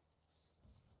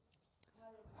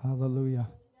 Hallelujah.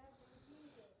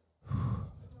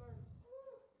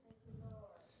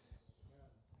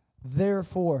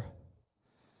 Therefore,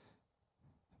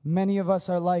 many of us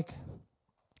are like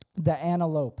the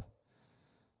antelope.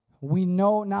 We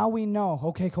know,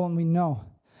 okay, Colin, we know.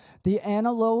 The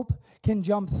antelope can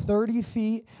jump 30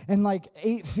 feet and like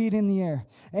 8 feet in the air.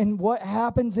 And what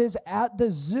happens is at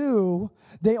the zoo,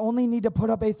 they only need to put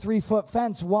up a 3-foot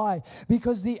fence. Why?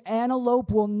 Because the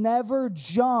antelope will never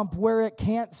jump where it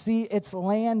can't see its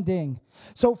landing.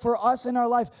 So for us in our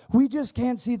life, we just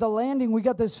can't see the landing. We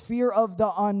got this fear of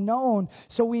the unknown.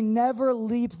 So we never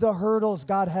leap the hurdles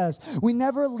God has. We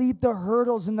never leap the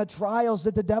hurdles and the trials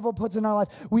that the devil puts in our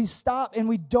life. We stop and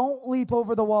we don't leap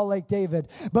over the wall like David.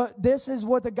 But this is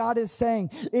what the God is saying.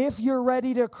 If you're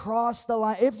ready to cross the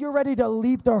line, if you're ready to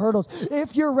leap the hurdles,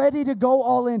 if you're ready to go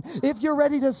all in, if you're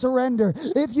ready to surrender,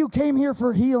 if you came here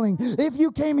for healing, if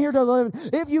you came here to live,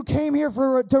 if you came here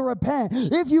to repent,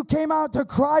 if you came out to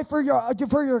cry for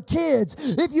your kids,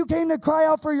 if you came to cry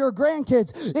out for your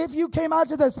grandkids, if you came out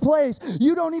to this place,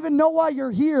 you don't even know why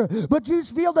you're here, but you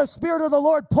feel the Spirit of the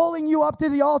Lord pulling you up to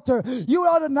the altar. You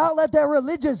ought to not let that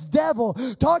religious devil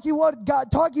talk you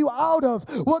out of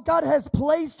what God has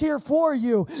placed here for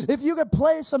you. If you could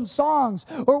play some songs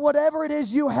or whatever it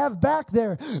is you have back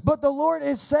there. But the Lord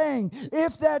is saying,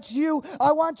 if that's you,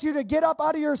 I want you to get up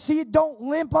out of your seat. Don't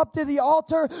limp up to the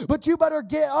altar, but you better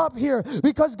get up here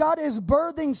because God is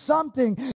birthing something.